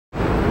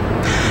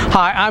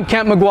Hi, I'm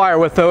Kent McGuire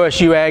with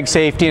OSU Ag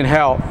Safety and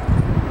Health.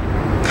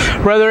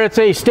 Whether it's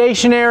a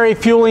stationary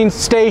fueling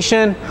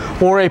station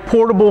or a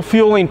portable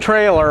fueling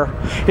trailer,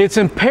 it's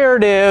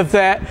imperative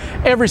that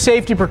every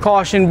safety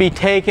precaution be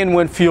taken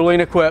when fueling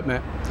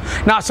equipment.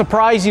 Not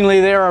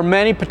surprisingly, there are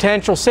many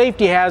potential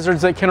safety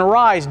hazards that can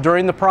arise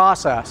during the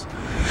process.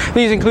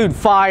 These include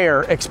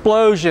fire,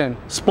 explosion,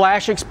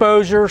 splash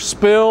exposure,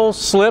 spills,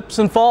 slips,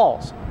 and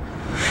falls.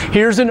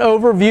 Here's an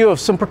overview of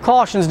some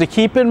precautions to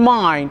keep in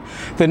mind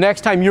the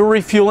next time you're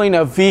refueling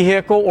a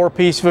vehicle or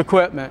piece of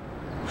equipment.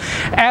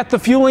 At the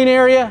fueling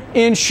area,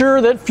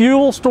 ensure that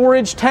fuel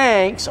storage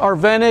tanks are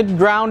vented,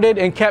 grounded,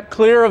 and kept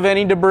clear of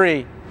any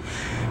debris.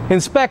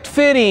 Inspect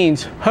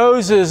fittings,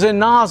 hoses, and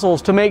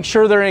nozzles to make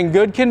sure they're in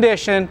good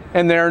condition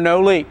and there are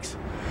no leaks.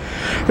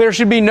 There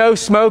should be no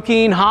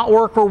smoking, hot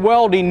work, or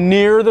welding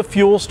near the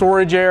fuel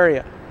storage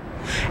area.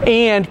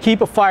 And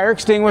keep a fire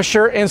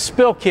extinguisher and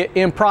spill kit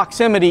in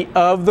proximity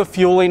of the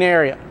fueling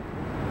area.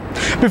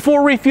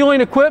 Before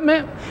refueling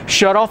equipment,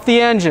 shut off the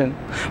engine.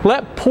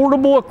 Let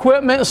portable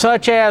equipment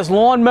such as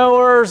lawn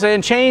mowers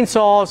and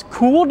chainsaws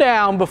cool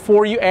down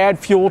before you add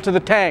fuel to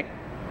the tank.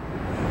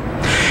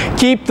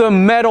 Keep the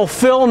metal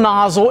fill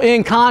nozzle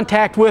in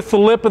contact with the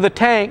lip of the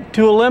tank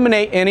to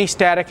eliminate any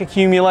static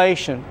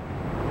accumulation.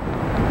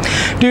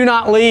 Do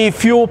not leave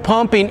fuel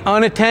pumping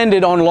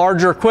unattended on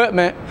larger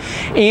equipment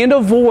and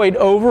avoid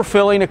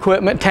overfilling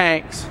equipment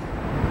tanks.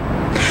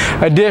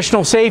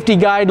 Additional safety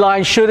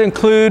guidelines should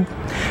include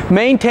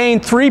maintain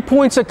 3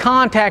 points of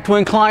contact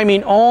when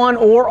climbing on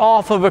or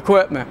off of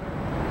equipment.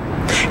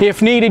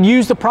 If needed,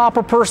 use the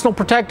proper personal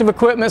protective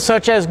equipment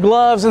such as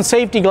gloves and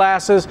safety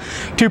glasses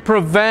to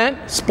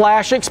prevent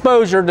splash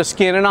exposure to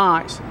skin and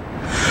eyes.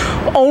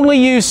 Only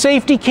use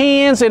safety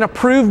cans and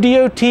approved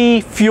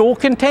DOT fuel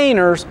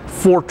containers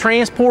for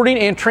transporting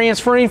and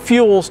transferring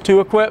fuels to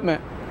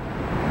equipment.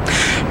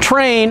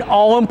 Train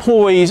all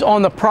employees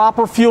on the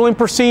proper fueling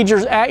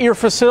procedures at your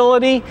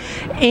facility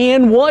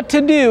and what to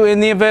do in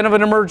the event of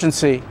an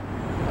emergency.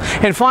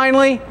 And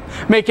finally,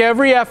 make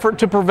every effort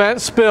to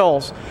prevent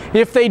spills.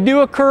 If they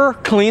do occur,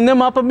 clean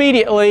them up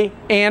immediately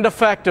and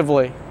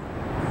effectively.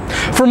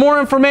 For more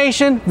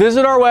information,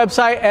 visit our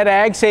website at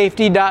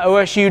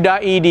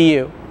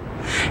agsafety.osu.edu.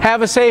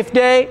 Have a safe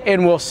day,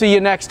 and we'll see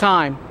you next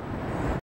time.